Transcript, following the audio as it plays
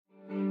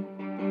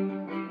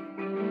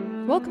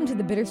Welcome to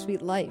The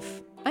Bittersweet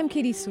Life. I'm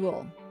Katie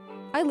Sewell.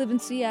 I live in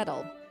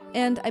Seattle,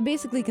 and I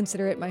basically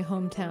consider it my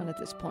hometown at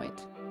this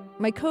point.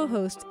 My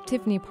co-host,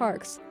 Tiffany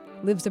Parks,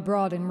 lives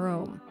abroad in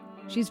Rome.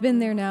 She's been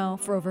there now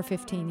for over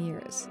 15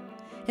 years.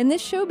 And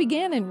this show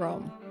began in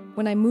Rome,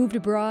 when I moved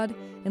abroad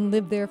and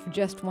lived there for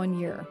just 1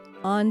 year,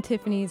 on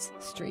Tiffany's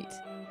street.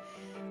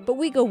 But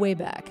we go way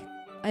back.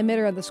 I met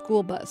her on the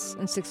school bus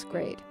in 6th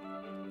grade.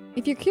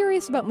 If you're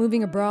curious about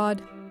moving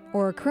abroad,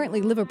 or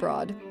currently live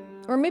abroad,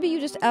 or maybe you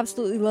just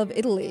absolutely love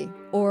Italy,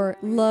 or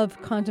love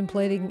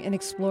contemplating and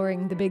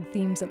exploring the big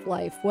themes of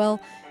life,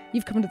 well,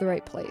 you've come to the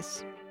right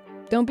place.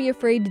 Don't be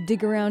afraid to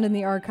dig around in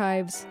the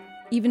archives,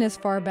 even as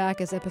far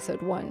back as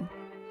episode 1.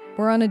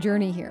 We're on a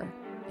journey here,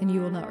 and you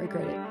will not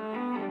regret it.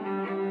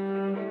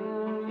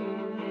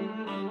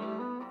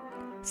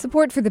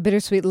 Support for The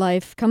Bittersweet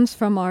Life comes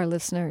from our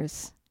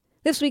listeners.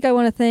 This week I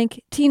want to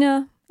thank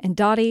Tina and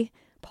Dottie,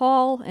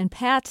 Paul and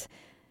Pat,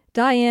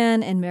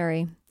 Diane and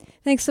Mary.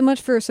 Thanks so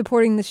much for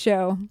supporting the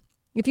show.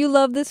 If you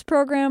love this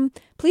program,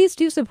 please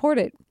do support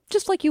it,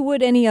 just like you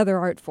would any other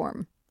art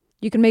form.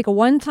 You can make a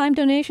one-time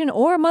donation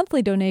or a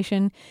monthly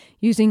donation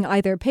using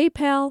either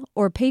PayPal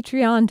or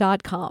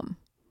Patreon.com.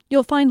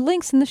 You'll find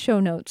links in the show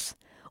notes,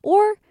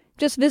 or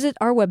just visit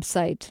our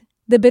website,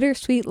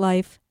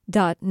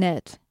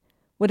 thebittersweetlife.net.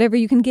 Whatever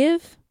you can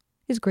give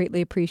is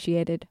greatly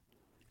appreciated.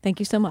 Thank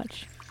you so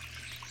much.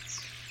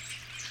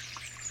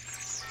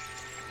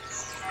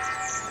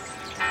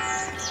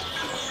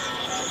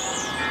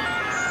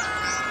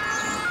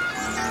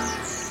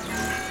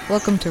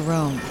 Welcome to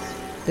Rome.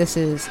 This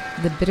is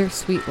The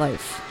Bittersweet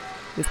Life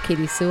with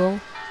Katie Sewell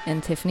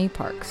and Tiffany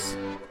Parks.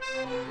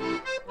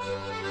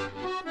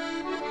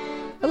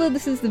 Hello,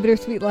 this is The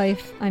Bittersweet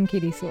Life. I'm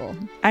Katie Sewell.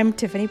 I'm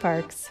Tiffany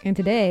Parks. And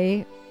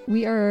today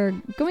we are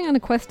going on a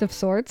quest of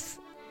sorts,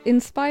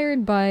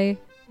 inspired by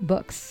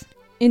books.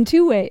 In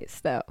two ways,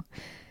 though.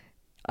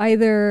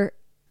 Either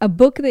a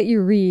book that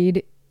you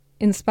read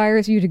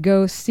inspires you to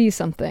go see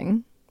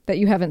something that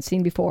you haven't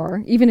seen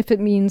before, even if it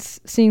means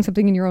seeing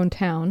something in your own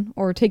town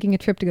or taking a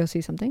trip to go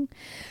see something,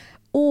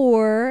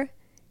 or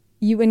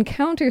you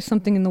encounter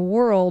something in the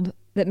world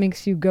that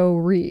makes you go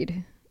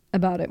read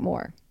about it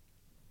more.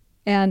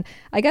 And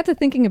I got to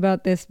thinking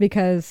about this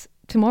because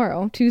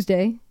tomorrow,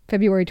 Tuesday,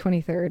 February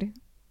 23rd,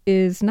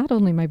 is not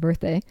only my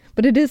birthday,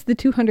 but it is the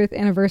 200th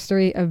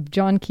anniversary of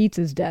John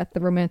Keats' death,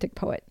 the Romantic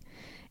poet.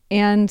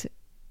 And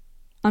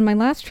on my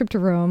last trip to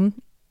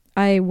Rome,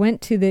 I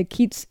went to the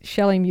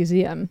Keats-Shelley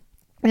Museum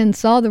and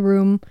saw the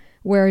room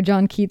where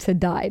John Keats had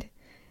died.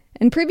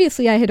 And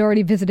previously I had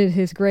already visited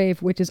his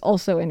grave, which is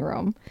also in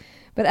Rome.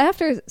 But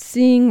after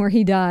seeing where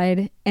he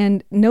died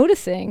and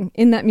noticing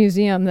in that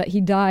museum that he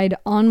died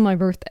on my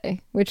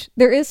birthday, which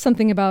there is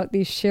something about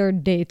these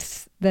shared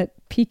dates that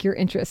pique your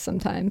interest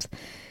sometimes,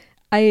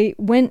 I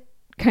went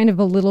kind of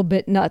a little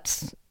bit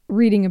nuts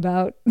reading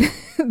about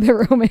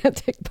the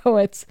Romantic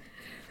poets.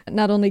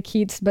 Not only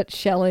Keats, but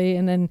Shelley,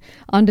 and then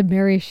on to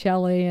Mary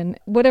Shelley, and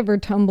whatever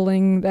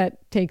tumbling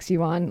that takes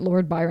you on,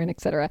 Lord Byron,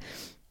 etc.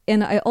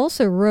 And I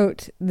also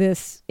wrote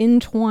this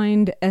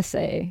entwined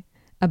essay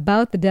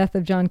about the death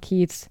of John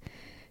Keats,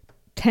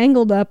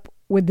 tangled up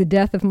with the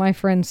death of my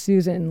friend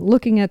Susan,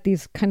 looking at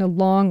these kind of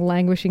long,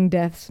 languishing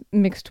deaths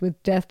mixed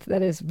with death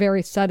that is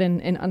very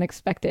sudden and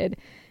unexpected,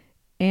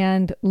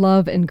 and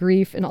love and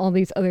grief and all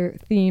these other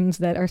themes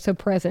that are so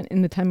present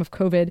in the time of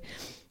COVID.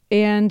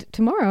 And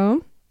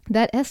tomorrow,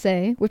 that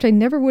essay, which I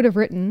never would have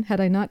written had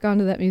I not gone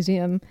to that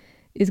museum,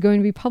 is going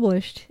to be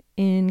published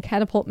in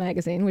Catapult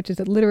Magazine, which is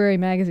a literary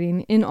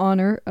magazine in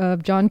honor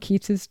of John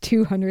Keats'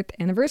 200th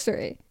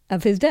anniversary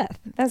of his death.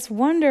 That's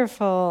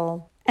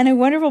wonderful. And a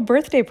wonderful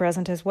birthday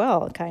present as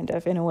well, kind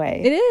of, in a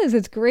way. It is.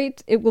 It's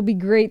great. It will be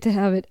great to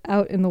have it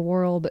out in the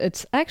world.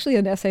 It's actually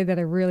an essay that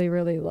I really,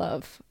 really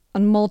love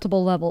on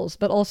multiple levels,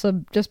 but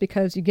also just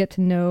because you get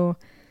to know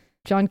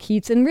John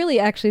Keats and really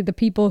actually the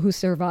people who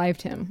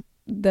survived him.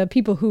 The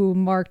people who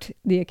marked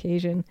the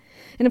occasion.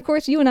 And of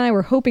course, you and I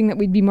were hoping that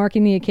we'd be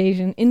marking the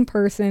occasion in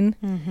person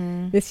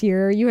this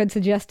year. You had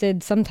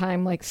suggested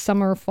sometime like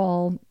summer,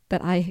 fall,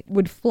 that I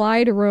would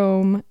fly to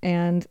Rome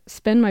and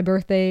spend my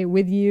birthday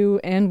with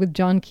you and with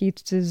John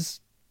Keats's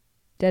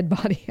dead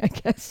body, I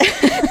guess.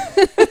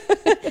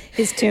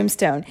 His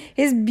tombstone.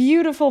 His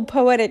beautiful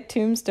poetic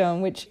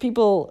tombstone, which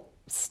people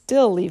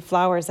still leave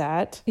flowers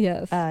at.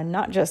 Yes.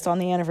 Not just on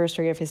the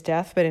anniversary of his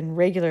death, but in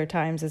regular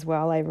times as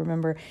well. I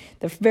remember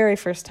the very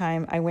first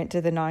time I went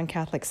to the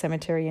non-Catholic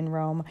cemetery in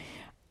Rome,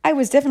 I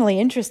was definitely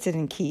interested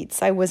in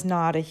Keats. I was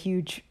not a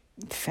huge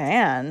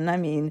fan. I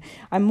mean,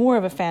 I'm more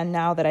of a fan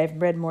now that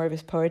I've read more of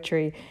his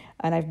poetry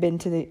and I've been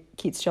to the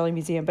Keats-Shelley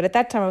Museum. But at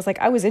that time, I was like,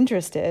 I was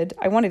interested.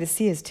 I wanted to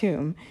see his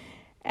tomb.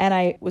 And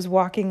I was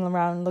walking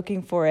around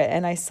looking for it,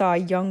 and I saw a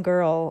young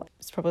girl,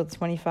 it's probably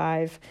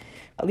 25,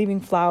 leaving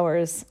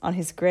flowers on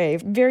his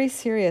grave, very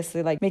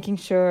seriously, like making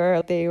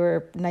sure they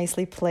were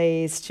nicely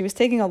placed. She was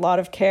taking a lot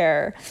of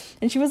care,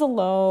 and she was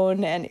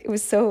alone, and it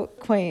was so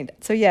quaint.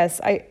 So yes,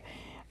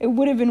 it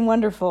would have been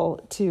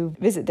wonderful to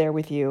visit there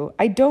with you.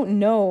 I don't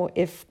know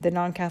if the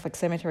non-Catholic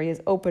cemetery is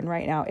open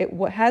right now. It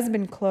has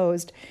been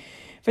closed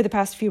for the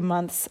past few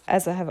months,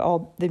 as have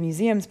all the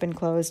museums been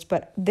closed,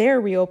 but they're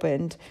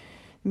reopened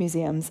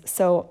museums.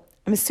 So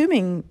I'm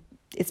assuming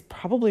it's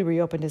probably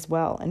reopened as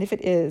well. And if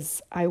it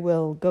is, I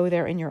will go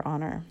there in your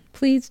honor.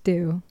 Please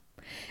do.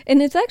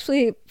 And it's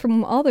actually,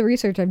 from all the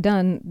research I've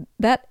done,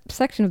 that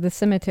section of the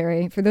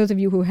cemetery, for those of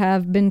you who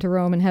have been to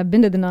Rome and have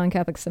been to the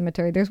non-Catholic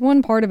cemetery, there's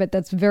one part of it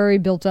that's very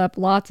built up,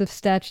 lots of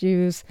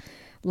statues,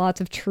 lots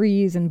of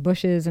trees and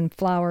bushes and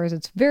flowers.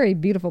 It's a very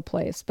beautiful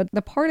place. But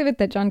the part of it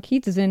that John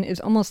Keats is in is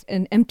almost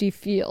an empty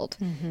field.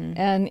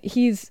 And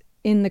he's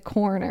in the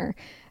corner.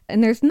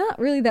 And there's not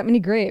really that many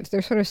graves.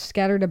 They're sort of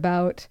scattered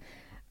about.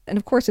 And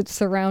of course, it's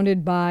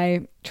surrounded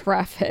by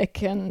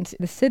traffic and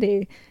the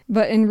city.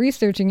 But in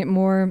researching it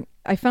more,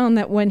 I found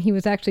that when he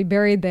was actually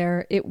buried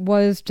there, it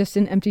was just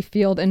an empty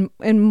field. And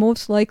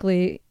most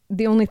likely,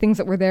 the only things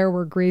that were there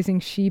were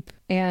grazing sheep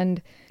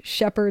and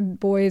shepherd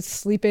boys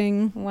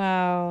sleeping.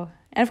 Wow.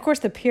 And of course,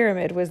 the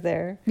pyramid was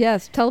there.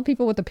 Yes, tell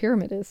people what the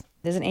pyramid is.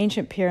 There's an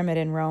ancient pyramid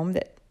in Rome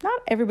that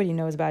not everybody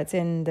knows about. It's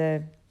in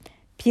the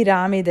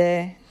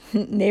Piramide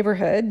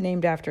neighborhood,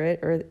 named after it,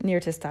 or near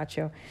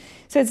Testaccio.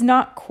 So it's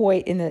not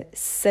quite in the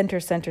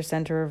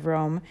center of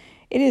Rome.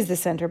 It is the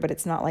center, but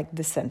it's not like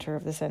the center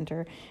of the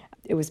center.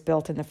 It was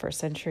built in the first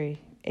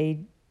century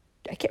AD.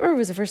 I can't remember if it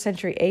was the first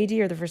century AD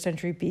or the first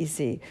century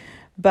BC,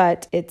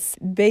 but it's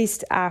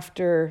based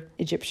after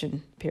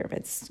Egyptian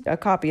pyramids, a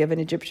copy of an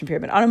Egyptian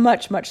pyramid on a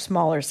much, much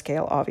smaller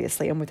scale,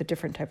 obviously, and with a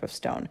different type of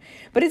stone.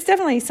 But it's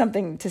definitely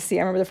something to see.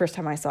 I remember the first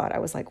time I saw it, I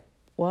was like,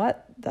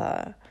 what?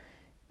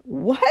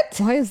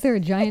 Why is there a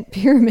giant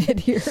pyramid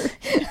here?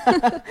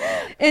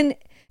 And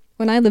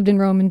when I lived in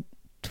Rome in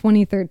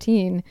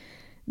 2013,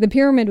 the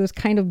pyramid was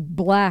kind of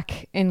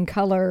black in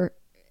color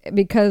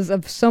because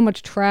of so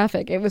much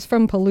traffic. It was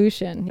from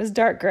pollution. It was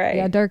dark gray.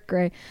 Yeah, dark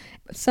gray.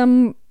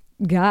 Some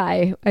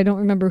guy, I don't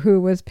remember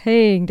who, was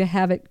paying to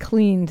have it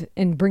cleaned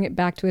and bring it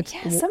back to its...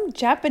 Yeah, some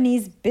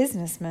Japanese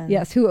businessman.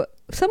 Yes, who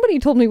somebody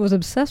told me was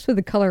obsessed with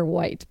the color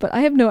white, but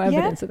I have no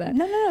evidence of that.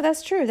 No,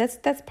 that's true.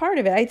 That's part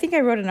of it. I think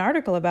I wrote an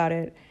article about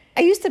it.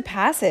 I used to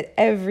pass it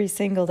every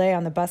single day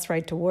on the bus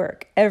ride to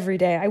work. Every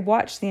day. I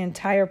watched the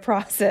entire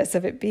process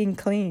of it being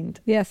cleaned.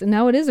 Yes, and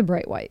now it is a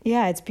bright white.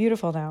 Yeah, it's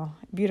beautiful now.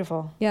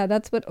 Beautiful. Yeah,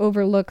 that's what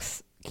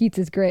overlooks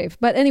Keats's grave.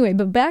 But anyway,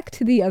 back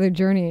to the other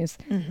journeys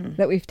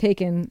that we've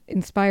taken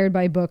inspired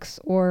by books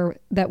or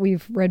that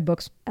we've read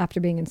books after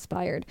being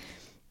inspired.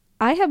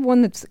 I have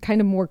one that's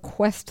kind of more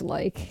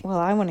quest-like. Well,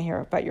 I want to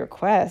hear about your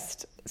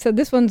quest. So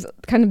this one's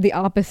kind of the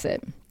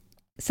opposite.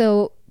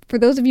 So for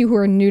those of you who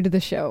are new to the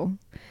show,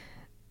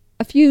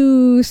 a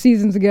few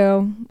seasons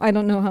ago, I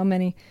don't know how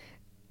many,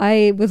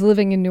 I was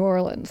living in New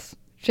Orleans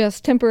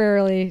just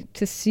temporarily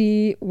to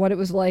see what it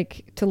was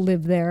like to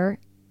live there.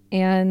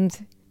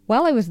 And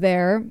while I was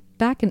there,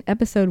 back in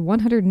episode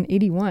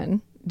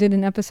 181, did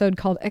an episode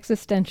called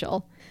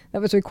Existential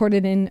that was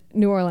recorded in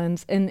New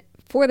Orleans. And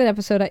for that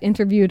episode, I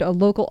interviewed a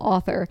local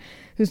author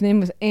whose name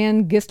was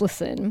Anne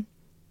Gislason.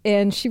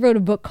 And she wrote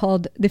a book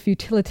called The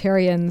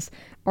Futilitarians,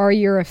 Our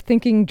Year of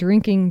Thinking,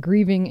 Drinking,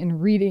 Grieving,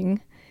 and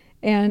Reading.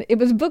 And it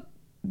was a book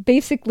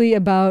basically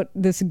about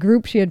this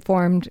group she had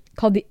formed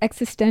called the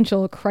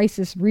Existential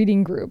Crisis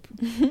Reading Group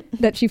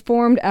that she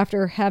formed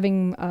after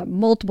having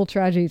multiple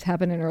tragedies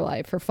happen in her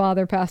life. Her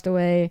father passed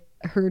away.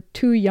 Her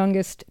two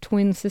youngest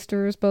twin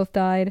sisters both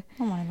died.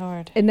 Oh, my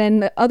Lord. And then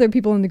the other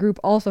people in the group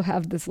also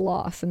have this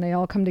loss, and they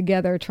all come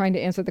together trying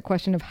to answer the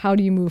question of how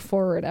do you move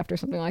forward after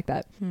something like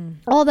that.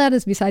 All that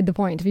is beside the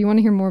point. If you want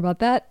to hear more about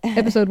that,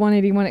 episode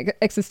 181,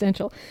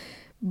 Existential.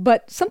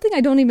 But something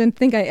I don't even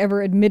think I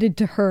ever admitted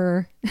to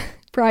her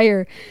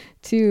prior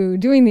to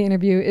doing the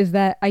interview is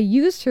that I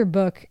used her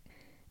book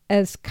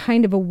as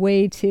kind of a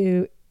way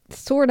to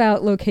sort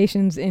out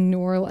locations in New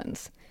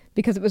Orleans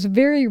because it was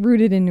very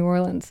rooted in New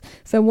Orleans.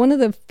 So one of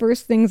the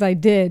first things I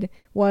did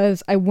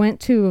was I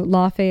went to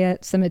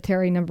Lafayette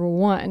Cemetery number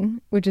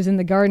 1, which is in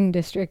the Garden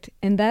District,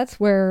 and that's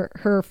where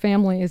her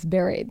family is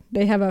buried.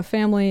 They have a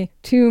family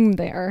tomb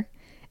there,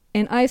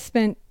 and I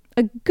spent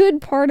a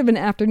good part of an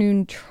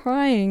afternoon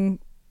trying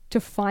to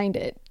find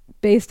it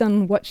based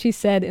on what she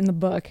said in the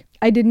book.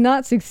 I did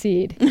not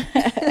succeed.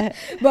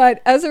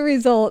 But as a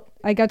result,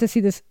 I got to see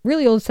this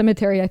really old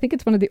cemetery. I think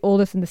it's one of the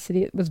oldest in the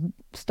city. It was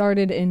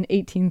started in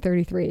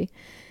 1833.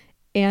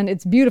 And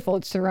it's beautiful.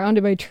 It's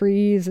surrounded by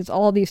trees. It's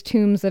all these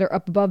tombs that are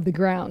up above the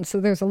ground. So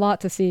there's a lot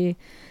to see.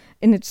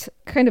 And it's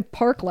kind of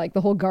park-like.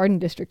 The whole Garden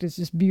District is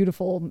just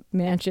beautiful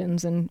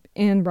mansions. And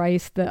Anne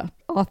Rice, the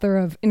author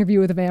of Interview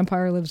with a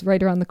Vampire, lives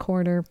right around the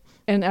corner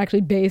and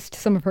actually based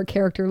some of her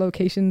character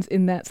locations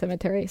in that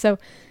cemetery. So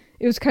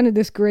it was kind of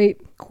this great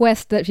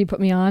quest that she put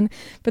me on.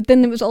 But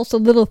then there was also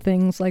little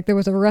things, like there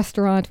was a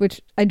restaurant,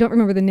 which I don't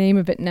remember the name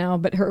of it now,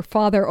 but her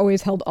father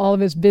always held all of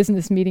his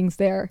business meetings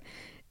there.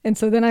 And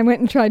so then I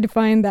went and tried to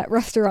find that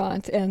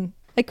restaurant, and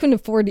I couldn't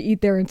afford to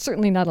eat there, and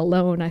certainly not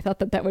alone. I thought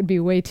that would be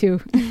way too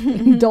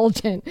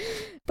indulgent.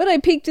 But I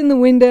peeked in the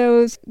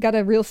windows, got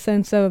a real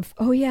sense of,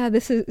 oh yeah,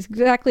 this is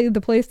exactly the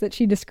place that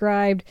she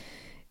described.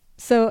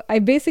 So I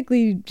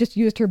basically just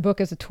used her book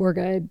as a tour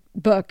guide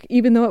book,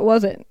 even though it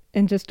wasn't.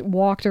 and just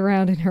walked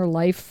around in her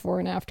life for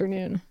an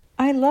afternoon.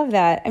 I love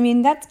that. I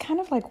mean, that's kind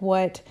of like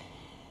what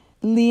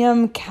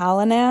Liam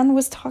Callanan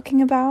was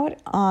talking about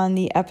on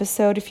the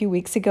episode a few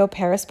weeks ago,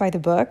 Paris by the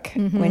Book,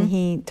 when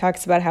he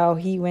talks about how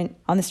he went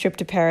on this trip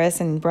to Paris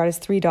and brought his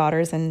 3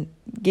 daughters and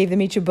gave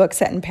them each a book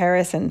set in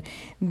Paris, and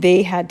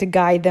they had to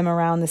guide them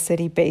around the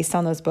city based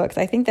on those books.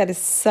 I think that is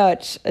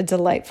such a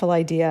delightful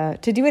idea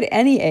to do at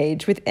any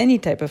age with any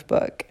type of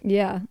book.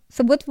 Yeah.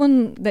 So what's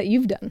one that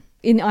you've done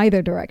in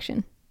either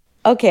direction?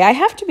 Okay, I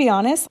have to be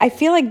honest. I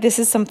feel like this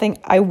is something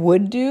I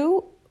would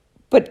do,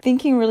 but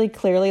thinking really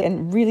clearly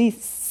and really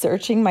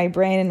searching my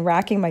brain and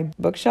racking my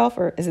bookshelf,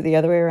 or is it the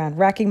other way around?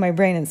 Racking my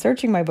brain and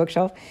searching my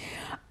bookshelf.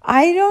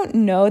 I don't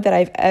know that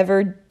I've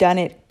ever done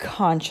it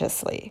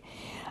consciously,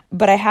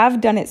 but I have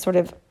done it sort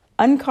of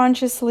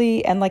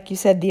unconsciously. And like you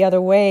said, the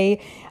other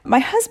way, my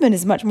husband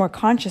is much more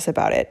conscious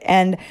about it.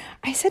 And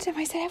I said to him,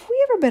 have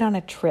we ever been on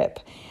a trip,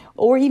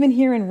 or even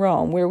here in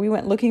Rome, where we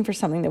went looking for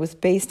something that was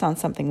based on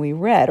something we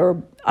read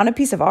or on a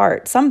piece of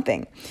art,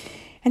 something?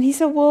 And he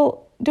said,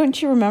 well,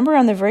 don't you remember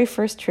on the very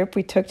first trip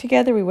we took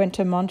together, we went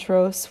to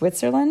Montreux,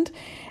 Switzerland,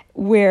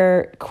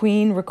 where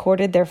Queen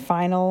recorded their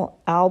final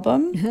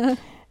album?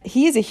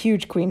 He is a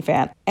huge Queen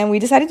fan. And we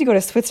decided to go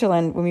to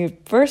Switzerland when we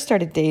first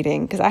started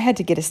dating, because I had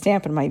to get a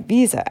stamp in my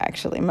visa,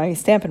 actually, my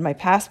stamp in my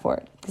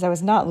passport, because I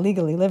was not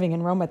legally living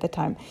in Rome at the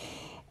time.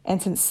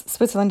 And since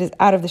Switzerland is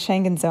out of the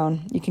Schengen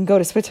zone, you can go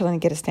to Switzerland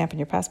and get a stamp in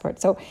your passport.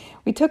 So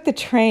we took the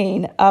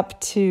train up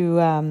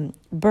to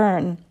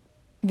Bern,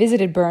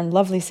 visited Bern,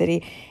 lovely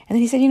city. And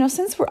then he said,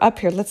 since we're up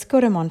here, let's go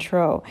to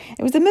Montreux.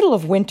 It was the middle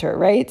of winter,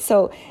 right?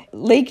 So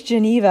Lake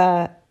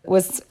Geneva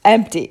was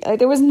empty. Like,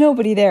 there was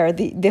nobody there.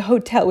 The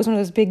hotel was one of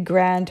those big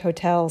grand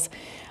hotels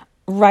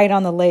right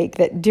on the lake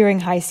that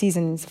during high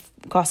seasons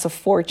costs a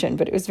fortune,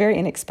 but it was very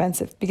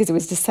inexpensive because it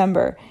was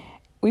December.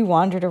 We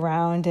wandered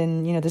around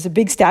and, there's a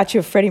big statue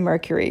of Freddie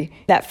Mercury,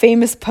 that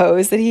famous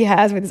pose that he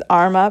has with his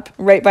arm up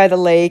right by the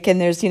lake. And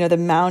there's, the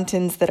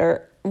mountains that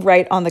are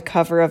right on the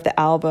cover of the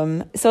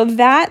album. So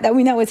that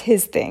was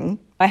his thing.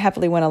 I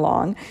happily went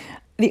along.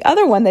 The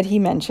other one that he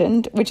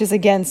mentioned, which is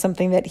again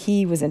something that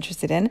he was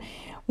interested in,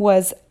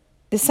 was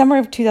the summer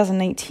of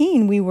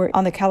 2019. We were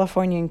on the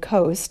Californian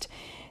coast,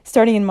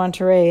 starting in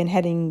Monterey and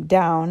heading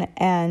down.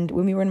 And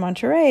when we were in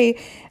Monterey,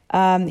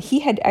 he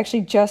had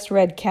actually just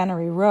read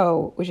Cannery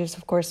Row, which is,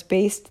 of course,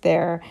 based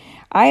there.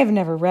 I have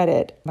never read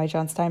it, by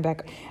John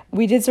Steinbeck.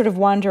 We did sort of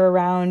wander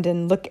around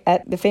and look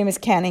at the famous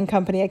canning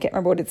company, I can't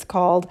remember what it's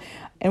called,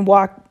 and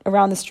walk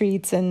around the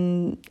streets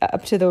and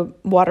up to the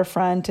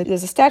waterfront.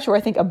 There's a statue, or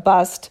I think a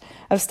bust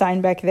of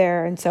Steinbeck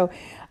there. And so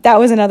that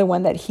was another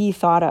one that he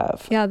thought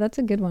of. Yeah, that's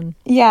a good one.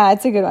 Yeah,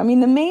 it's a good one. I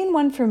mean, the main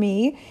one for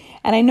me,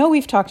 and I know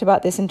we've talked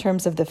about this in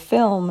terms of the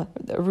film,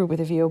 A Room with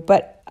a View,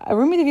 but A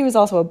Room with a View is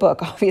also a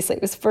book, obviously.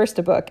 It was first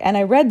a book, and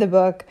I read the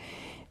book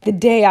the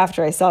day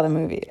after I saw the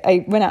movie.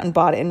 I went out and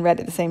bought it and read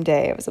it the same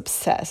day. I was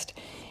obsessed.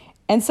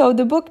 And so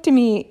the book to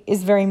me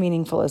is very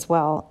meaningful as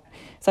well.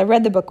 So I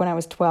read the book when I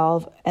was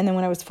 12, and then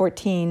when I was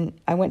 14,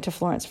 I went to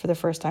Florence for the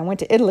first time,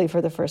 went to Italy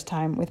for the first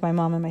time with my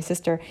mom and my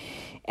sister,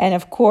 and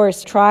of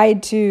course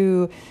tried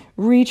to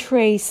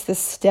retrace the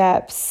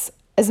steps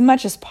as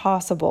much as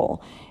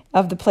possible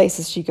of the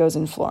places she goes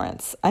in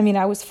Florence. I mean,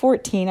 I was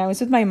 14, I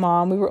was with my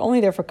mom, we were only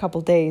there for a couple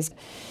days.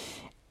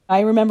 I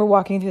remember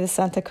walking through the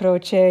Santa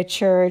Croce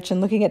church and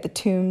looking at the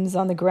tombs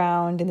on the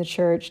ground in the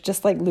church,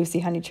 just like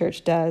Lucy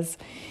Honeychurch does.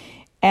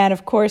 And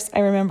of course, I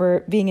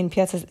remember being in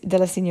Piazza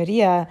della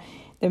Signoria,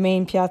 the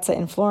main piazza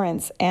in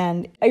Florence.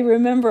 And I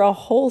remember a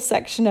whole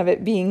section of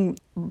it being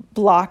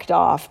blocked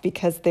off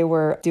because they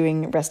were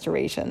doing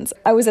restorations.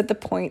 I was at the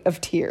point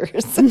of tears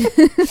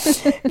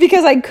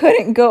because I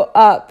couldn't go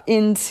up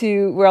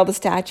into where all the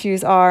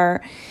statues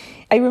are.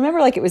 I remember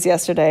like it was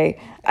yesterday.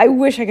 I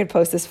wish I could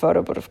post this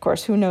photo, but of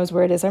course, who knows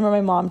where it is. I remember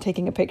my mom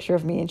taking a picture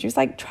of me and she was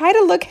like, try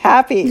to look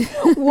happy.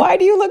 Why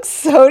do you look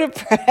so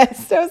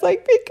depressed? I was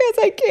like,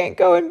 because I can't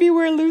go and be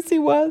where Lucy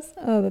was.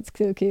 Oh, that's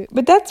so cute.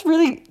 But that's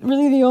really,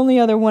 really the only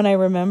other one I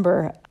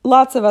remember.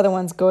 Lots of other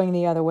ones going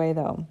the other way,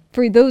 though.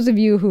 For those of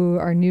you who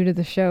are new to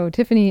the show,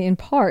 Tiffany, in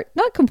part,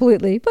 not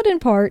completely, but in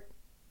part,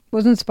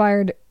 was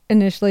inspired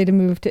initially to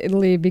move to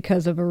Italy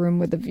because of A Room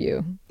with a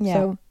View. Yeah.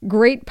 So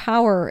great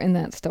power in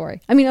that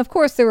story. I mean, of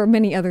course, there were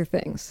many other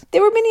things.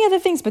 There were many other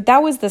things, but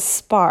that was the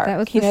spark.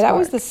 That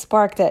was the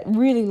spark that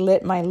really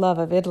lit my love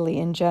of Italy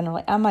in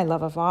general and my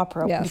love of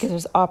opera, Yes. because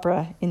there's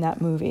opera in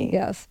that movie.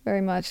 Yes, very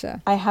much so.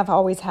 I have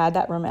always had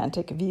that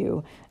romantic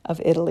view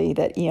of Italy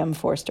that E.M.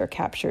 Forster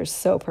captures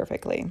so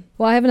perfectly.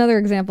 Well, I have another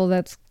example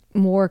that's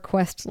more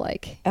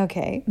quest-like.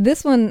 Okay.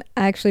 This one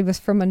actually was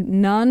from a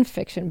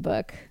nonfiction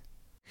book.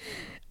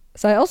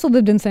 So I also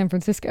lived in San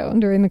Francisco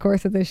during the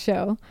course of this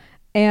show.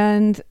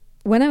 And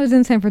when I was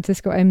in San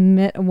Francisco, I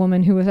met a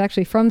woman who was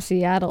actually from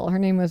Seattle. Her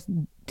name was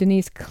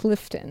Denise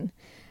Clifton.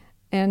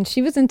 And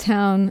she was in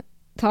town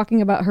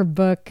talking about her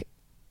book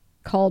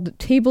called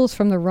Tables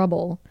from the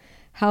Rubble,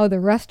 how the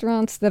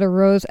restaurants that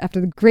arose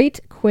after the Great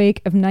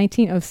Quake of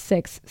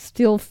 1906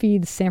 still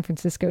feed San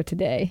Francisco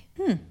today.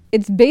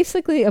 It's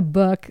basically a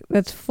book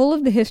that's full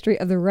of the history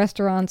of the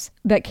restaurants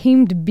that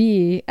came to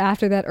be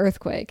after that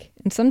earthquake.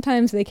 And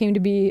sometimes they came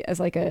to be as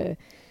like a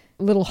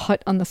little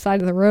hut on the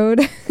side of the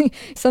road.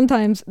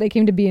 Sometimes they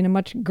came to be in a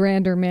much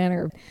grander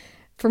manner.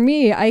 For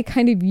me, I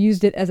kind of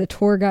used it as a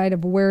tour guide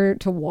of where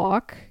to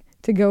walk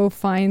to go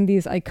find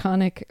these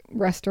iconic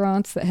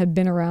restaurants that had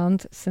been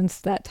around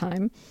since that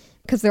time,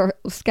 because they're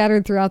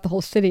scattered throughout the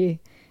whole city.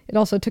 It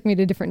also took me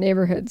to different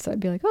neighborhoods. So I'd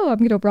be like, oh, I'm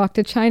going to walk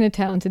to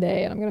Chinatown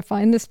today, and I'm going to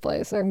find this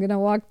place. Or I'm going to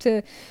walk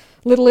to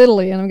Little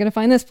Italy, and I'm going to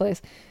find this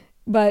place.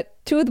 But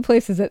two of the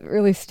places that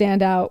really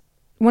stand out,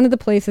 one of the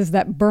places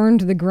that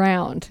burned the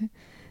ground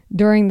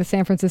during the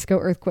San Francisco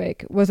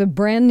earthquake was a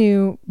brand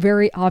new,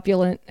 very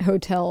opulent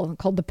hotel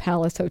called the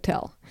Palace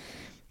Hotel.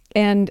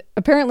 And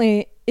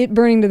apparently it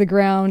burning to the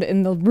ground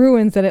and the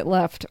ruins that it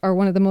left are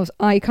one of the most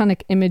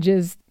iconic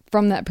images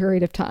from that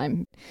period of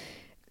time.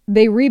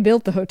 They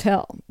rebuilt the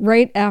hotel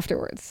right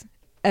afterwards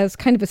as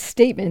kind of a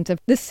statement of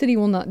this city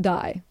will not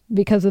die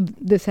because of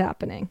this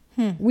happening.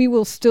 We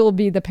will still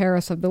be the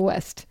Paris of the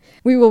West.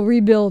 We will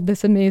rebuild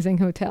this amazing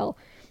hotel.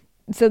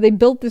 So they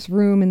built this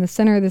room in the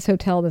center of this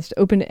hotel that's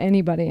open to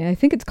anybody. And I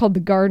think it's called the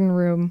Garden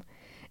Room.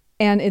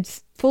 And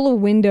it's full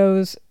of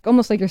windows,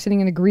 almost like you're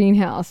sitting in a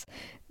greenhouse.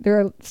 There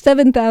are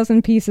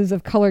 7,000 pieces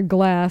of colored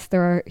glass.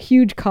 There are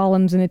huge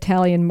columns in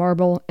Italian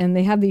marble. And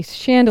they have these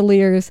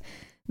chandeliers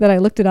that I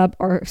looked it up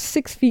are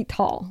 6 feet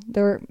tall.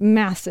 They're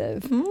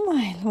massive.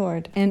 My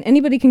Lord. And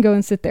anybody can go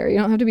and sit there. You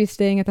don't have to be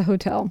staying at the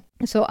hotel.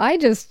 So I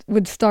just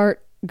would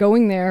start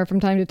going there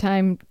from time to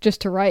time just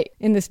to write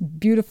in this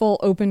beautiful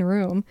open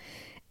room.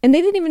 And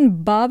they didn't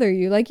even bother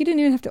you. Like, you didn't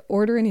even have to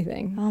order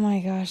anything. Oh my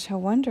gosh, how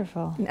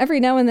wonderful. And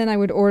every now and then I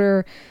would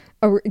order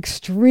a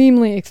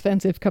extremely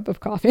expensive cup of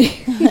coffee.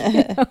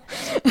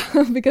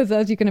 Because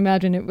as you can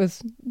imagine, it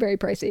was very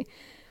pricey.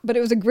 But it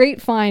was a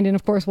great find, and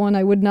of course one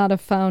I would not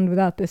have found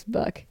without this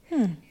book.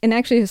 And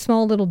actually a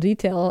small little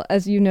detail,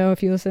 as you know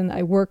if you listen,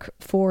 I work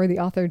for the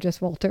author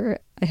Jess Walter.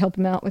 I help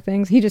him out with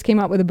things. He just came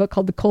out with a book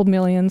called The Cold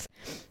Millions,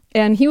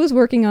 and he was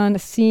working on a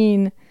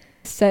scene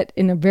set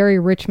in a very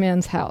rich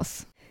man's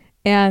house.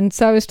 And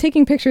so I was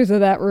taking pictures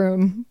of that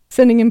room,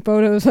 sending him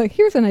photos like,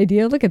 here's an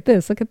idea, look at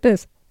this, look at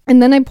this.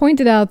 And then I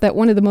pointed out that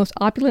one of the most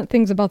opulent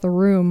things about the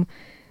room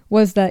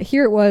was that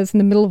here it was in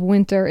the middle of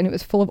winter and it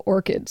was full of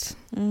orchids.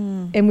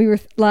 And we were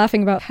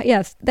laughing about,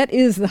 yes, that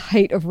is the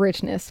height of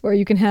richness, where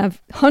you can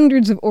have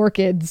hundreds of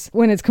orchids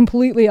when it's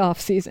completely off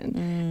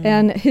season.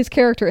 And his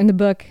character in the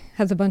book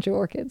has a bunch of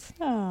orchids.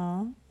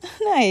 Oh,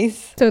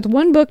 nice. So it's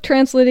one book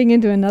translating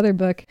into another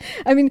book.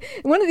 I mean,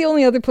 one of the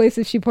only other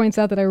places she points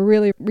out that I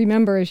really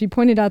remember is she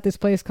pointed out this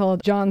place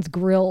called John's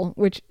Grill,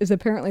 which is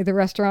apparently the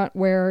restaurant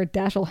where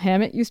Dashiell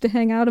Hammett used to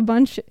hang out a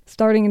bunch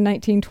starting in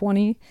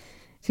 1920.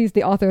 He's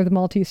the author of The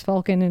Maltese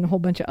Falcon and a whole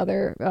bunch of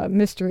other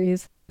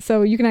mysteries.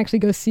 So you can actually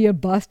go see a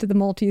bust of the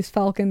Maltese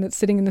Falcon that's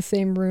sitting in the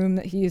same room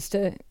that he used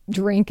to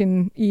drink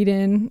and eat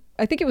in.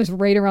 I think it was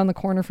right around the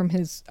corner from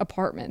his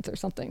apartment or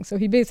something. So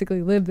he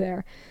basically lived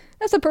there.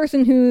 As a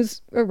person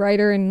who's a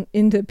writer and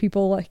into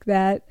people like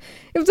that,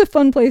 it was a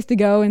fun place to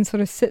go and sort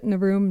of sit in a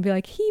room and be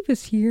like, he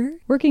was here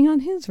working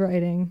on his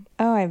writing.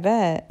 Oh, I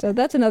bet. So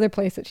that's another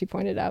place that she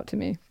pointed out to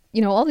me.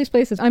 You know, all these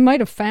places I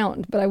might have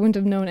found, but I wouldn't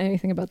have known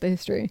anything about the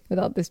history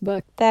without this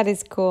book. That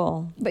is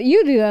cool. But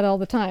you do that all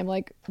the time,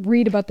 like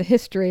read about the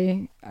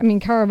history. I mean,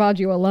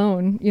 Caravaggio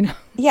alone, you know.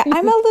 Yeah,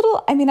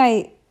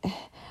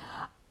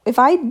 if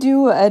I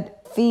do a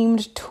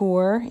themed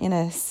tour in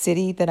a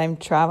city that I'm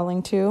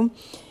traveling to,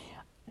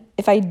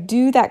 if I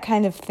do that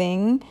kind of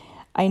thing,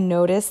 I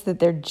notice that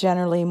they're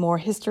generally more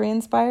history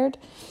inspired.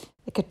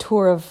 Like a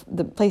tour of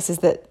the places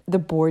that the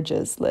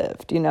Borgias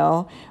lived, you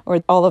know,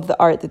 or all of the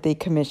art that they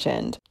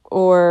commissioned.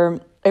 Or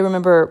I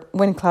remember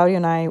when Claudia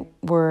and I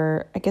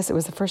were, I guess it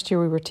was the first year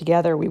we were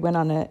together, we went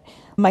on a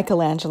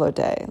Michelangelo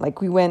day.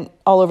 Like we went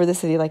all over the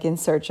city, like in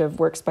search of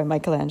works by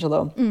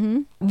Michelangelo.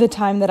 Mm-hmm. The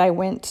time that I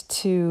went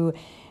to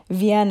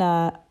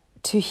Vienna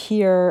to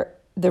hear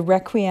the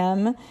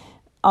Requiem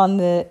on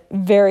the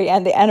very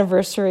end, the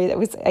anniversary, that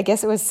was, I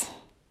guess it was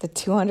the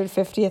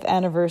 250th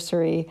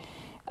anniversary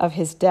of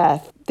his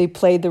death. They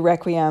played the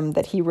Requiem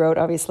that he wrote,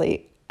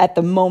 obviously, at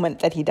the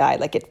moment that he died.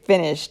 Like it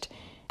finished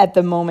at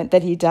the moment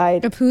that he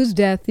died. Of whose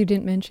death you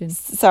didn't mention?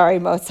 Sorry,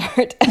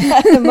 Mozart.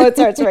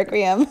 Mozart's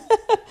Requiem.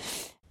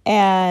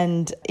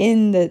 And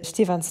in the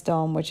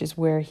Stephansdom, which is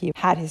where he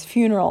had his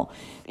funeral,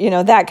 you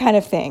know, that kind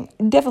of thing.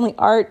 Definitely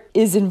art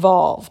is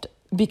involved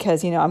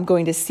because, you know, I'm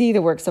going to see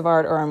the works of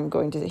art or I'm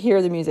going to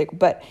hear the music,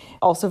 but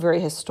also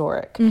very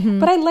historic. Mm-hmm.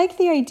 But I like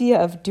the idea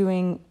of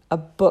doing a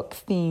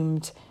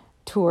book-themed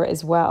tour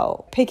as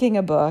well. Picking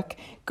a book,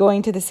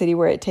 going to the city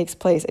where it takes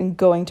place and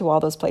going to all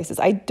those places.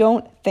 I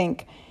don't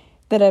think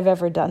that I've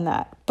ever done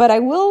that. But I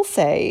will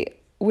say,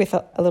 with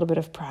a little bit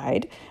of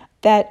pride,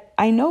 that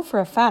I know for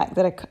a fact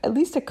that at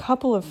least a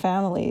couple of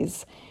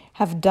families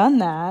have done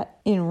that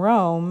in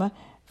Rome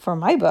for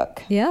my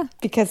book. Yeah.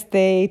 Because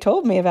they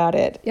told me about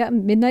it. Yeah,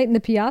 Midnight in the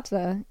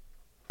Piazza.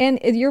 And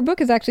your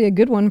book is actually a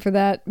good one for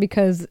that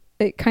because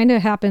it kind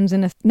of happens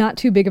in a not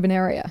too big of an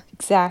area.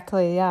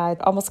 Exactly, yeah.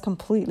 Almost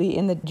completely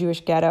in the Jewish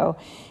ghetto.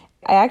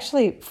 I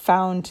actually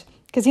found,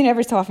 because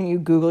every so often you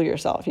Google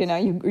yourself,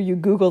 you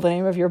Google the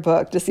name of your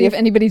book to see if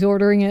anybody's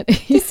ordering it.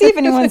 To see if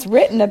anyone's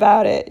written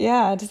about it.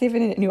 Yeah, to see if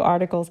any new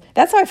articles.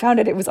 That's how I found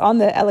it. It was on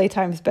the LA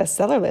Times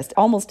bestseller list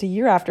almost a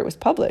year after it was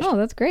published. Oh,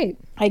 that's great.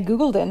 I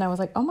Googled it and I was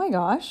like, oh my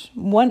gosh,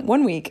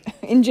 one week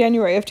in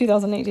January of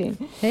 2018.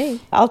 Hey.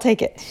 I'll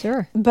take it.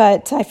 Sure.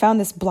 But I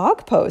found this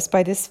blog post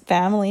by this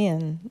family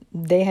and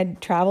they had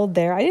traveled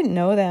there. I didn't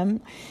know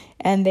them.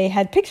 And they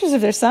had pictures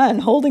of their son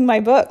holding my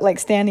book, like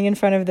standing in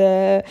front of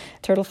the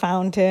Turtle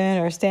Fountain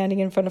or standing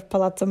in front of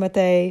Palazzo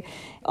Mattei.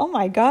 Oh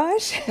my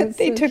gosh,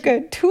 they took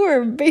a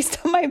tour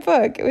based on my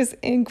book. It was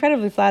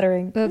incredibly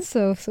flattering. That's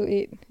so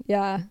sweet.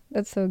 Yeah,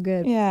 that's so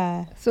good.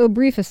 Yeah. So a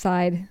brief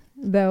aside,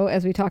 though,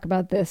 as we talk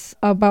about this,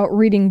 about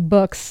reading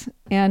books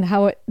and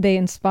how they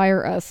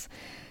inspire us.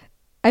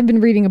 I've been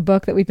reading a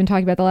book that we've been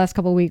talking about the last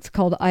couple of weeks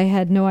called I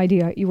Had No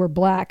Idea You Were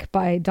Black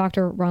by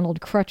Dr.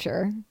 Ronald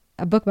Crutcher.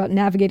 A book about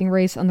navigating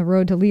race on the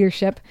road to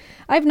leadership.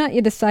 I've not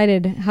yet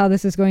decided how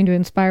this is going to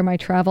inspire my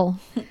travel.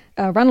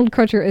 Ronald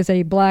Crutcher is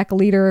a Black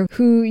leader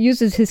who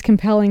uses his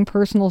compelling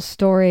personal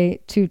story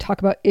to talk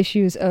about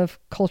issues of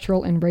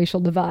cultural and racial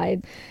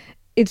divide.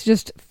 It's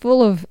just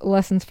full of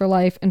lessons for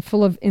life and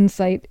full of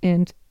insight.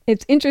 And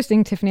it's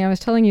interesting, Tiffany, I was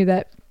telling you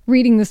that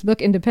reading this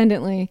book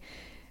independently,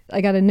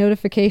 I got a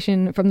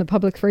notification from the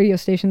public radio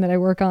station that I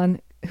work on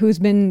who's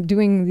been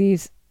doing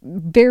these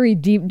very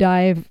deep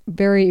dive,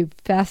 very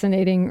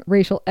fascinating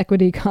racial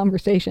equity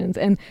conversations.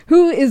 And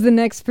who is the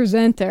next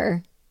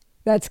presenter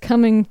that's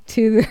coming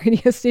to the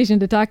radio station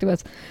to talk to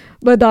us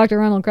but Dr.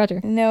 Ronald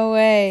Crutcher? No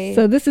way.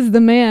 So this is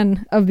the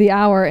man of the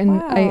hour,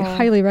 and Wow. I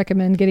highly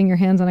recommend getting your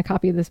hands on a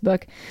copy of this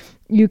book.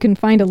 You can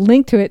find a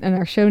link to it in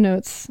our show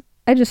notes.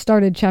 I just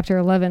started chapter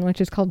 11,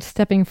 which is called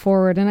Stepping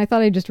Forward, and I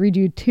thought I'd just read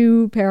you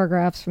 2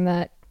 paragraphs from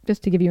that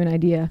just to give you an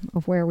idea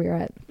of where we're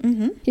at.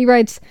 Mm-hmm. He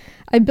writes,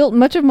 I built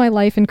much of my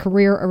life and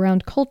career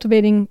around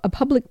cultivating a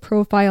public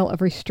profile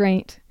of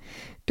restraint.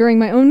 During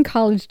my own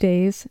college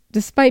days,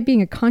 despite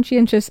being a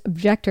conscientious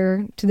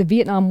objector to the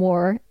Vietnam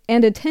War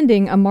and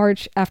attending a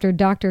march after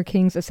Dr.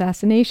 King's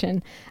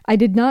assassination, I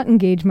did not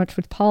engage much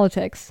with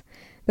politics.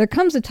 There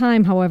comes a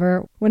time,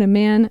 however, when a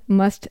man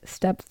must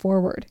step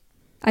forward.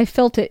 I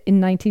felt it in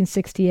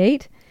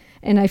 1968,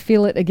 and I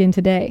feel it again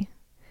today.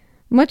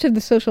 Much of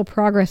the social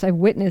progress I've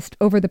witnessed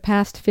over the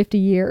past 50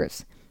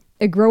 years,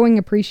 a growing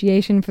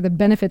appreciation for the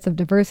benefits of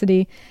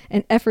diversity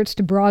and efforts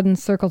to broaden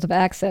circles of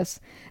access,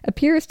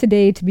 appears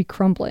today to be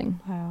crumbling.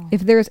 Wow.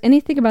 If there is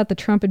anything about the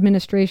Trump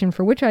administration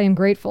for which I am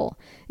grateful,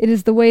 it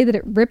is the way that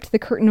it ripped the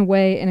curtain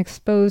away and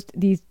exposed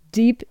these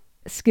deep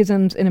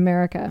schisms in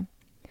America.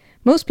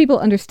 Most people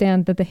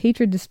understand that the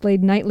hatred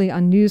displayed nightly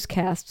on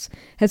newscasts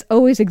has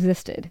always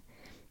existed.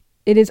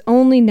 It is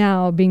only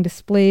now being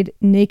displayed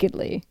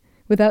nakedly,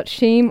 without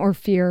shame or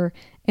fear,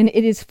 and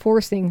it is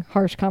forcing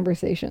harsh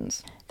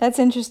conversations. That's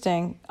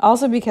interesting.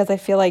 Also because I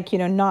feel like,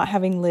 not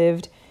having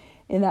lived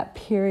in that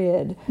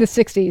period. The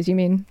 60s, you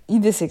mean? The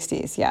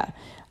 60s, yeah.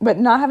 But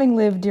not having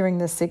lived during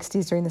the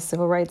 60s, during the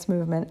civil rights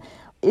movement,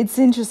 it's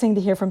interesting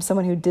to hear from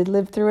someone who did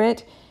live through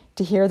it,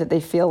 to hear that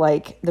they feel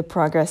like the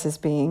progress is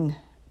being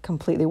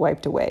completely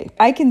wiped away.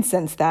 I can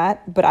sense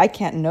that, but I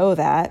can't know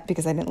that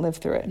because I didn't live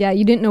through it. Yeah,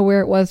 you didn't know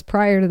where it was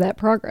prior to that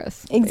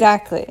progress.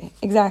 Exactly.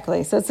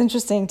 So it's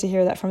interesting to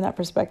hear that from that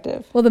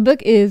perspective. Well, the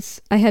book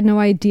is I Had No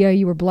Idea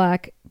You Were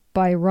Black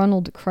by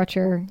Ronald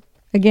Crutcher.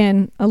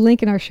 Again, a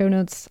link in our show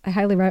notes. I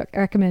highly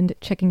recommend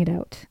checking it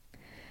out.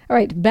 All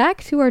right,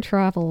 back to our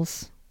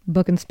travels,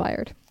 book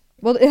inspired.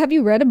 Well, have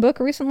you read a book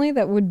recently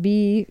that would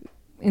be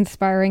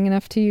inspiring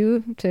enough to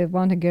you to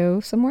want to go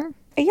somewhere?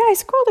 Yeah, I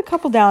scrolled a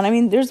couple down. I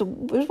mean, there's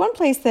one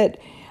place that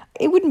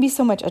it wouldn't be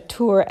so much a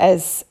tour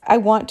as I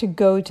want to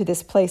go to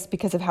this place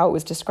because of how it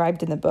was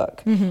described in the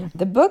book. Mm-hmm.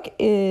 The book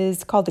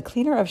is called The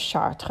Cleaner of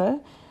Chartres.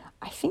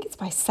 I think it's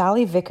by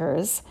Sally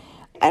Vickers.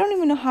 I don't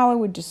even know how I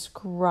would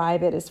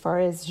describe it as far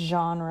as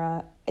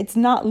genre. It's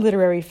not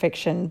literary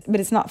fiction, but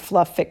it's not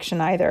fluff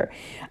fiction either.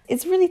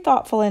 It's really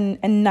thoughtful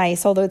and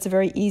nice, although it's a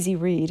very easy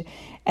read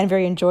and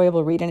very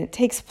enjoyable read. And it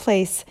takes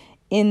place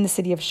in the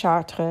city of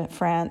Chartres,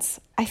 France,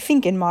 I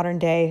think in modern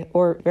day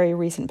or very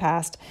recent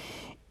past.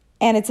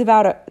 And it's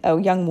about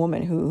a young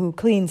woman who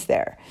cleans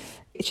there.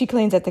 She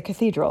cleans at the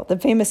cathedral, the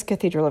famous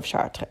cathedral of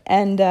Chartres.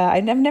 And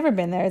I've never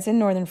been there. It's in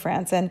northern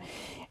France. And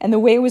the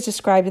way it was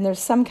described, and there's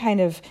some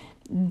kind of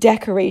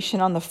decoration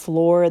on the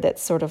floor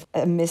that's sort of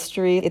a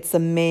mystery. It's a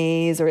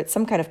maze or it's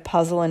some kind of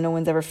puzzle and no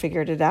one's ever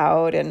figured it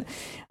out. And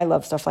I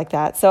love stuff like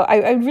that. So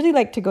I'd really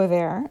like to go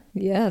there.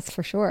 Yes,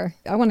 for sure.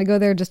 I want to go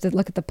there just to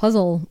look at the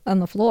puzzle on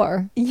the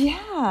floor.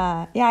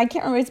 Yeah, I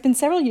can't remember. It's been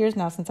several years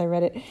now since I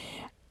read it.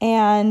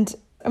 And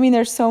I mean,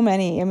 there's so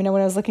many. I mean,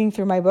 when I was looking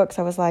through my books,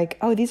 I was like,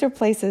 oh, these are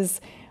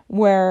places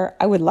where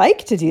I would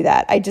like to do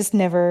that. I just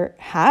never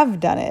have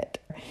done it.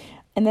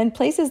 And then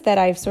places that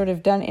I've sort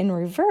of done in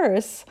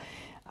reverse,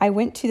 I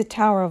went to the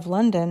Tower of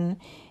London.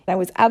 I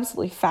was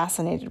absolutely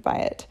fascinated by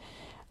it.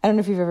 I don't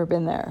know if you've ever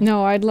been there.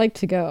 No, I'd like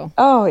to go.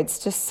 Oh, it's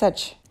just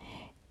such...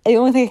 The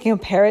only thing I can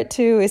compare it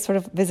to is sort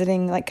of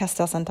visiting like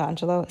Castel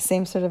Sant'Angelo,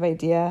 same sort of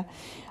idea.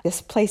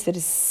 This place that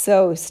is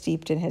so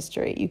steeped in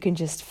history. You can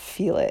just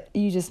feel it.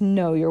 You just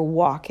know you're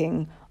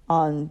walking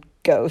on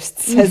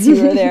ghosts as you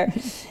were there.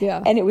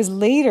 Yeah. And it was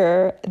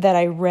later that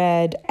I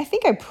read, I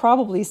think I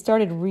probably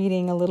started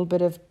reading a little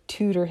bit of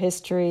Tudor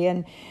history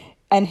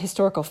and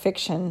historical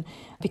fiction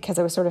because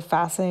I was sort of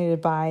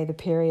fascinated by the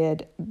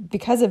period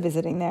because of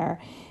visiting there.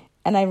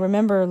 And I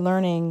remember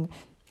learning...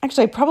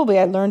 Actually,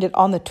 I learned it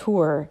on the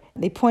tour.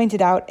 They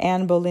pointed out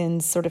Anne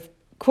Boleyn's sort of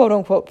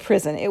quote-unquote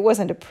prison. It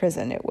wasn't a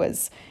prison. It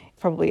was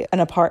probably an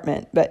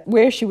apartment. But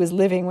where she was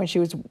living when she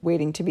was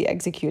waiting to be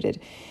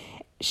executed,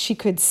 she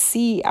could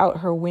see out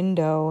her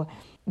window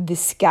the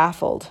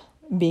scaffold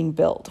being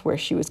built where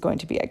she was going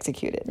to be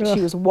executed. Ugh.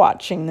 She was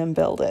watching them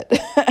build it.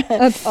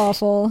 That's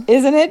awful.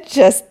 Isn't it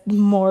just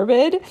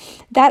morbid?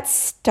 That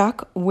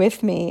stuck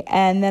with me.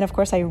 And then, of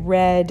course, I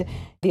read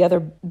The Other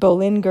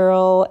Boleyn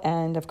Girl,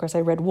 and of course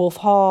I read Wolf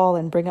Hall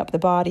and Bring Up the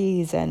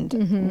Bodies,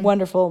 and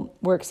wonderful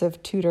works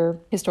of Tudor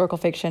historical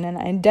fiction. And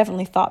I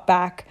definitely thought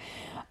back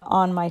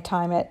on my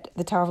time at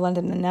the Tower of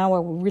London, and now I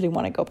really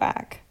want to go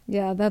back.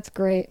 Yeah, that's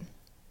great.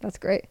 That's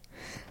great.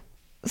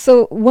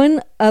 So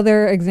one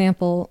other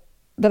example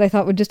that I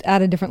thought would just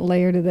add a different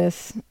layer to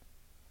this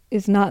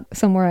is not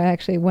somewhere I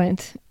actually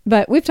went,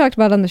 but we've talked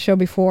about on the show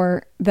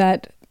before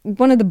that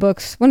one of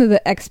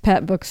the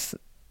expat books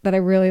that I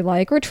really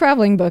like, or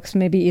traveling books,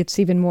 maybe it's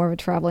even more of a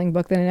traveling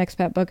book than an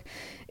expat book,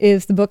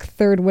 is the book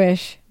Third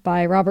Wish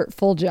by Robert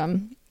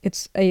Fulghum.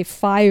 It's a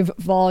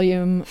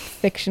 5-volume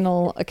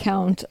fictional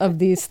account of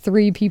these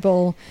 3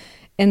 people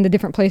and the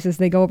different places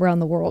they go around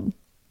the world.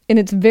 And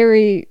it's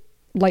very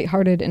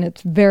lighthearted and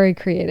it's very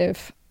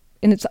creative.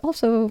 And it's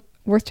also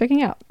worth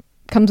checking out.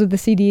 Comes with the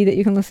CD that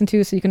you can listen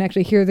to so you can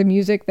actually hear the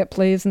music that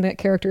plays in that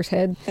character's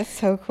head. That's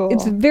so cool.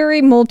 It's a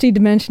very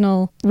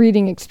multi-dimensional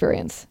reading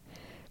experience.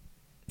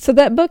 So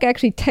that book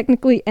actually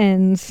technically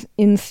ends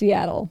in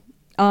Seattle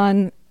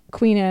on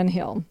Queen Anne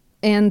Hill.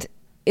 And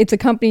it's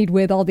accompanied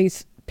with all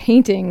these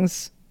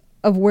paintings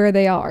of where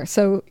they are.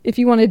 So if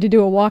you wanted to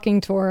do a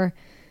walking tour,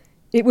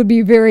 it would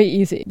be very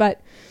easy.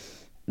 But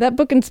that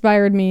book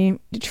inspired me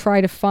to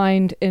try to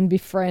find and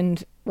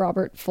befriend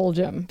Robert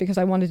Fulghum because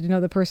I wanted to know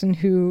the person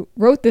who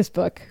wrote this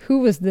book, who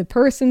was the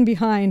person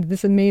behind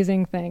this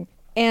amazing thing.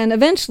 And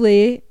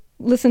eventually,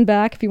 listen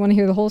back if you want to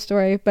hear the whole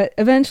story, but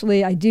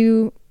eventually I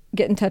do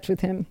get in touch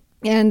with him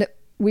and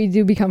we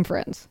do become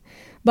friends.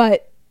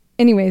 But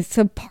anyways,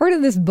 so part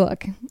of this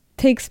book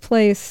takes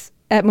place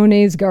at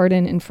Monet's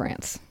garden in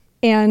France.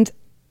 And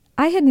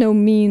I had no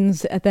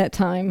means at that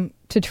time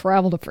to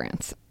travel to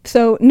France.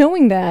 So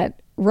knowing that,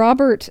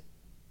 Robert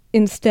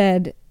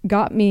instead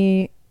got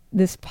me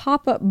this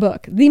pop-up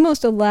book, the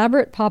most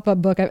elaborate pop-up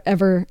book I've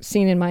ever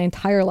seen in my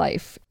entire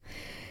life.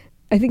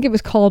 I think it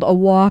was called A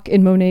Walk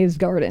in Monet's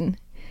Garden.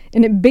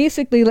 And it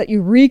basically let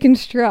you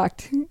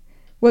reconstruct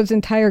what his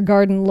entire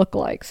garden looked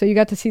like. So you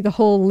got to see the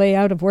whole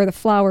layout of where the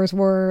flowers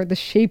were, the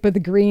shape of the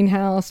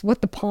greenhouse,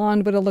 what the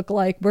pond would have looked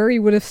like, where he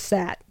would have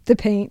sat to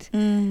paint.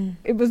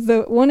 It was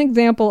the one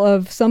example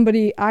of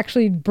somebody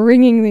actually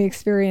bringing the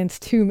experience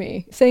to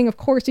me, saying, of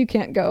course you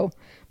can't go,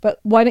 but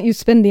why don't you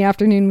spend the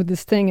afternoon with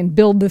this thing and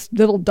build this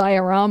little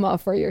diorama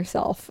for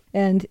yourself?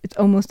 And it's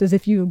almost as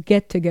if you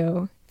get to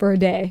go for a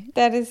day.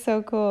 That is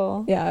so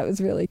cool. Yeah, it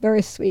was really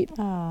very sweet.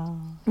 Oh.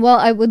 Well,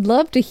 I would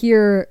love to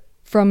hear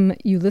from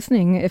you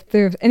listening if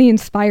there's any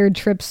inspired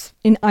trips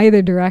in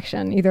either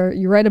direction. Either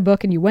you read a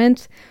book and you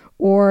went,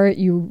 or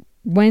you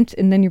went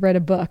and then you read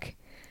a book.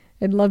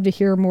 I'd love to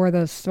hear more of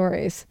those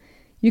stories.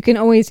 You can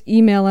always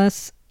email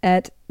us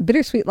at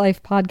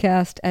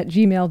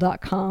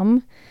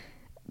bittersweetlifepodcast@gmail.com,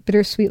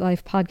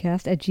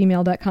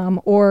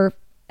 bittersweetlifepodcast@gmail.com, or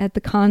at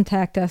the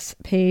contact us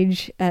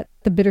page at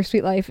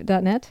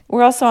thebittersweetlife.net.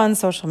 We're also on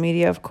social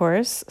media, of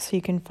course, so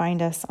you can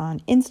find us on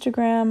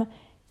Instagram,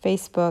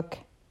 Facebook,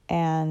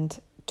 and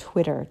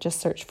Twitter.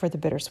 Just search for The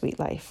Bittersweet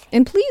Life.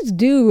 And please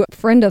do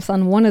friend us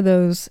on one of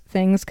those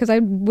things, because I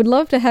would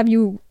love to have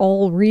you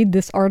all read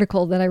this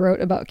article that I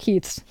wrote about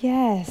Keats.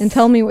 Yes. And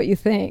tell me what you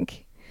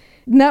think.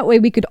 And that way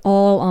we could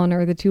all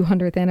honor the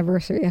 200th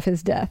anniversary of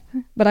his death.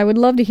 But I would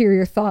love to hear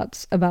your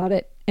thoughts about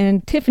it.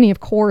 And Tiffany, of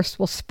course,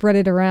 will spread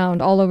it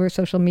around all over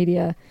social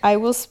media. I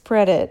will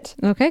spread it.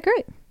 Okay,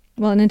 great.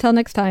 Well, and until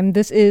next time,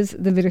 this is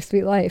The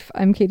Bittersweet Life.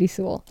 I'm Katie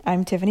Sewell.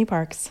 I'm Tiffany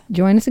Parks.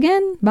 Join us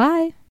again.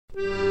 Bye.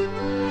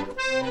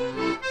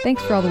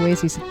 Thanks for all the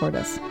ways you support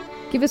us.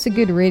 Give us a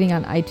good rating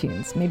on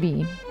iTunes,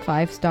 maybe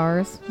 5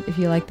 stars if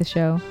you like the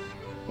show.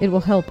 It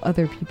will help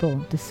other people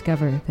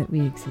discover that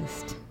we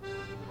exist.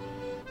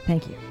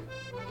 Thank you.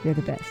 You're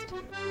the best.